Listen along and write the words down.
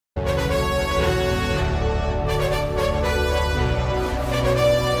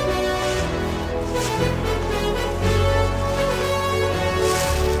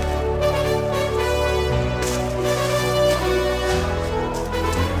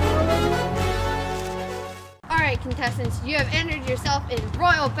contestants, you have entered yourself in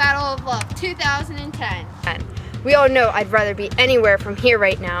Royal Battle of Love 2010. We all know I'd rather be anywhere from here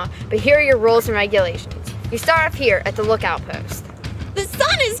right now, but here are your rules and regulations. You start off here at the lookout post. The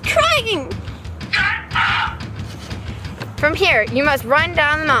sun is crying! From here, you must run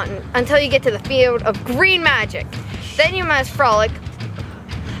down the mountain until you get to the field of green magic. Then you must frolic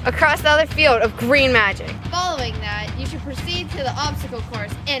across the other field of green magic. Following that, you should proceed to the obstacle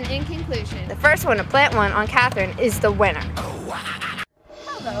course, and in conclusion, The first one to plant one on Catherine is the winner.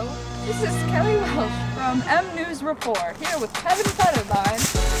 Hello, this is Kelly Welsh from M News Report, here with Kevin Fetterline.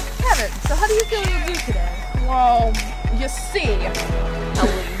 Kevin, so how do you feel you'll do today? Well, you see,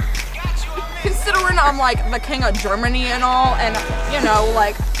 Kelly, considering I'm like the king of Germany and all, and you know,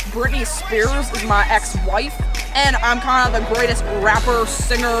 like Britney Spears is my ex-wife, and I'm kind of the greatest rapper,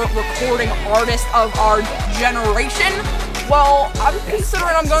 singer, recording artist of our generation, well, I'm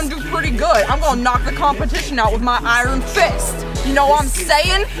considering I'm going to do pretty good. I'm going to knock the competition out with my iron fist. You know what I'm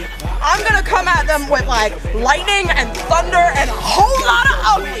saying? I'm going to come at them with like lightning and thunder and a whole lot of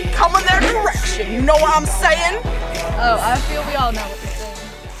ugly coming their direction. You know what I'm saying? Oh, I feel we all know what you're saying.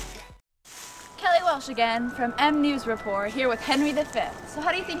 Kelly Welsh again from M News Report, here with Henry V. So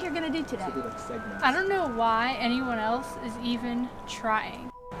how do you think you're going to do today? I don't know why anyone else is even trying.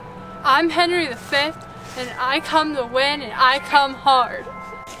 I'm Henry V, and I come to win, and I come hard.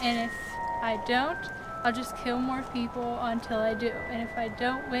 And if I don't, I'll just kill more people until I do. And if I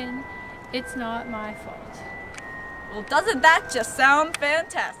don't win, it's not my fault. Well, doesn't that just sound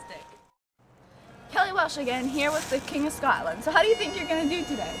fantastic? Kelly Welsh again, here with the King of Scotland. So how do you think you're going to do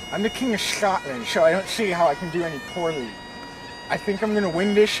today? I'm the King of Scotland, so I don't see how I can do any poorly. I think I'm going to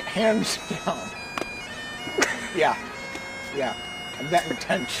win this hands down. Yeah, I'm that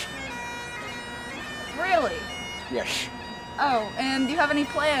intense. Really? Yes, Oh, and do you have any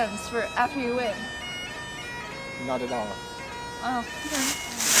plans for after you win? not at all. Oh, okay.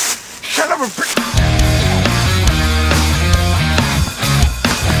 Son of a bitch!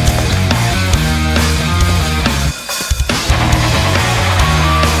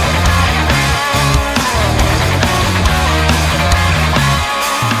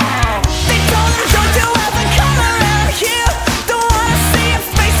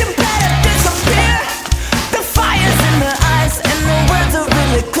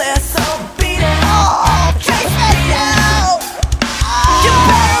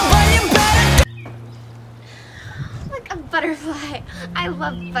 Butterfly. I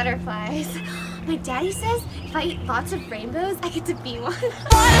love butterflies. My daddy says if I eat lots of rainbows, I get to be one.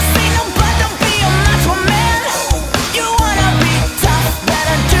 Wanna see no blood, don't be a macho man. You wanna be tough,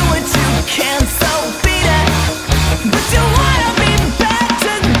 better do what you can, so beat it. But you wanna be bad,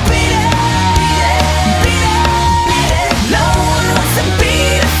 just beat it. Beat it, beat it. No one wants to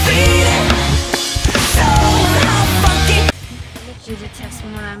be defeated. Show them how funky. Je déteste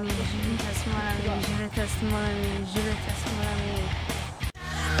mon ami, je déteste mon ami, je déteste mon ami, je déteste mon ami.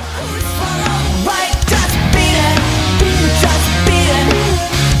 Right, just beat it. Just beat it.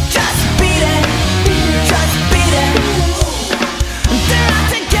 Just beat it. Just beat it. They're out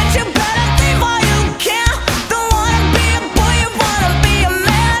to get you, better think while you can. Don't wanna be a boy, you wanna be a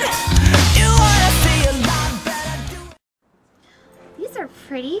man. You wanna see a lot better do. These are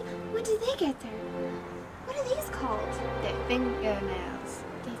pretty. When did they get there? What are these called? their fingernails.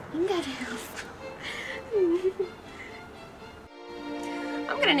 Their fingernails.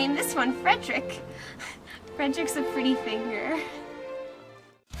 I'm gonna name this one Frederick. Frederick's a pretty finger.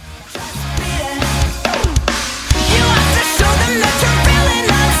 You have to show them that you're really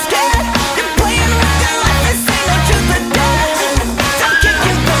not scared. You're playing with your life, this ain't no truth or dare. Don't kick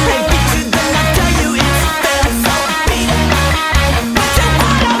you, but they beat you, then I tell you it's fair. So beat it. But you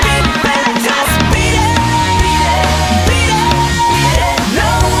wanna be better, just beat it. Beat it, beat it. No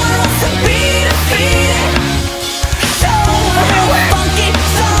one wants to be defeated. Show them how funky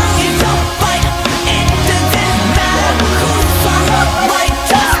song you don't fight. It doesn't matter who's sung up right.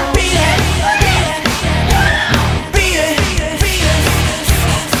 Just beat it. Beat it. Beat it. Beat it.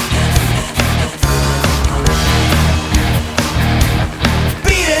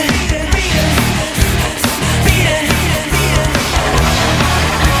 Beat it. Beat it.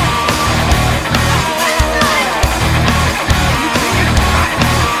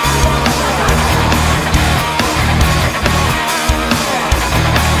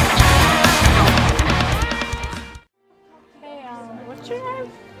 Hey, what's your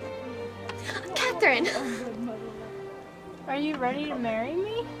name? Catherine. Are you ready to marry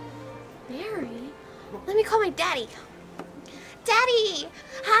me? Mary? Let me call my daddy. Daddy!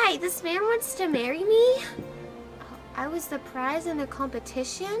 Hi, this man wants to marry me? Oh, I was the prize in the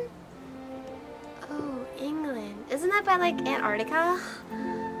competition? Oh, England. Isn't that by like Antarctica?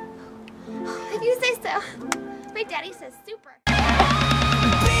 If you say so. My daddy says super.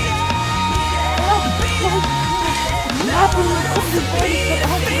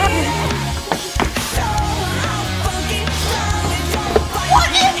 What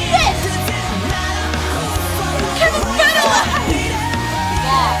is this? Kevin Federline!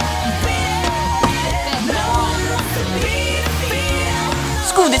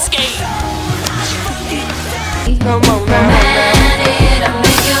 Screw this game.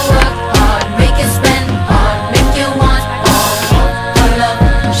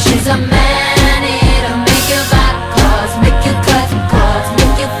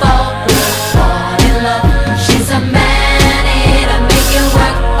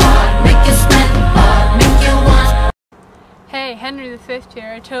 Hey, Henry V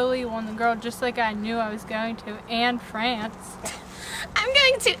here. I totally won the girl just like I knew I was going to, and France. I'm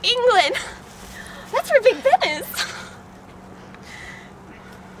going to England. That's where Big Ben is.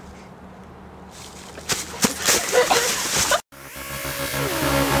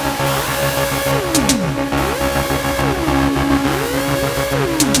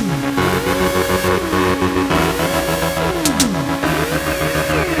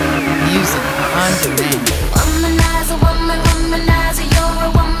 Music on demand. Womanizer, womanizer, you're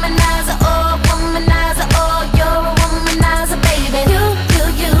a womanizer, oh, you're a womanizer, baby.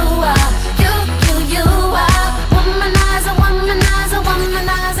 You are, you are, womanizer,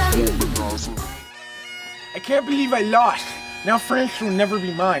 womanizer. I can't believe I lost. Now France will never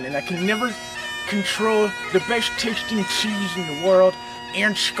be mine, and I can never control the best tasting cheese in the world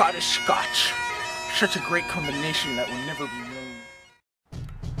and Scottish Scotch. Such a great combination that will never be known.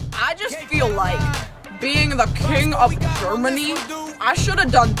 I just feel like, being the king of Germany, I should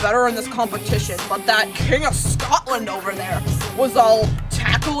have done better in this competition, but that king of Scotland over there was all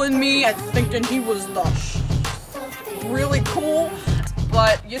tackling me and thinking he was the really cool.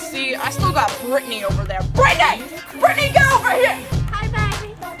 But you see, I still got Brittany over there. Brittany! Brittany, get over here! Hi,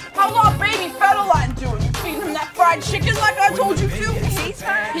 baby. How's our baby Federline doing? You feeding him that fried chicken like I told you to?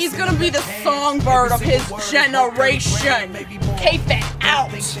 He's gonna be the songbird of his generation. Kaybye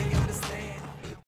out!